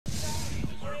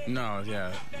No,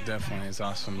 yeah, definitely. It's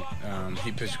awesome.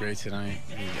 He pitched great tonight.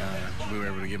 We were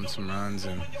able to give him some runs,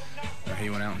 and he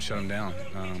went out and shut him down.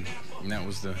 And that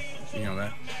was that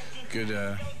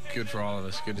good for all of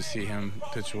us. Good to see him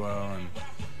pitch well, and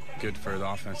good for the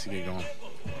offense to get going.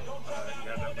 You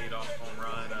had that leadoff home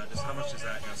run. Just how much does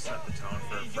that set the tone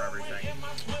for everything?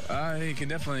 It can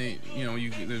definitely,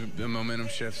 the momentum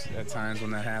shifts at times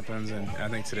when that happens, and I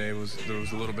think today there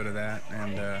was a little bit of that,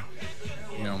 and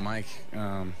Mike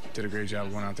did a great job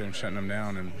of going out there and shutting them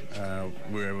down, and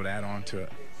we were able to add on to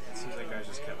it. It seems like guys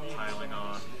just kept piling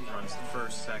on runs the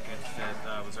first, second,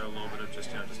 fifth. Was there a little bit of just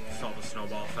felt the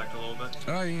snowball effect a little bit?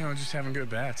 Just having good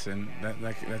bats, and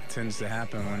that tends to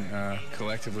happen when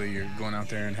collectively you're going out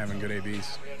there and having good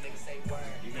ABs.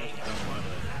 You guys have done a lot of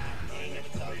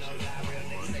extra bases,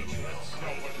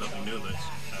 nothing new that's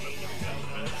kind of what you guys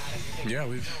have been. Yeah,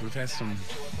 we've had some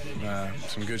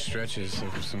good stretches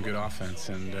of some good offense,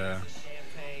 and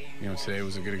today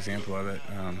was a good example of it.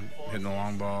 Hitting the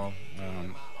long ball,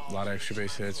 a lot of extra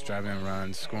base hits, driving in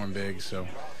runs, scoring big. So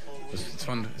it's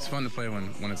fun. It's fun to play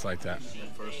when it's like that. The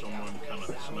first one kind of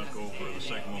snuck over. The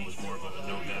second one was more of a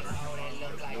no-getter.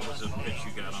 What was the pitch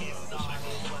you got on the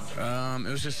second one?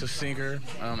 It was just a sinker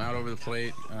out over the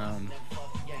plate.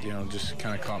 Just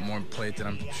kind of caught more plate than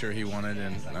I'm sure he wanted,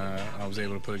 and I was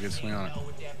able to put a good swing on it.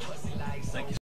 Thank you.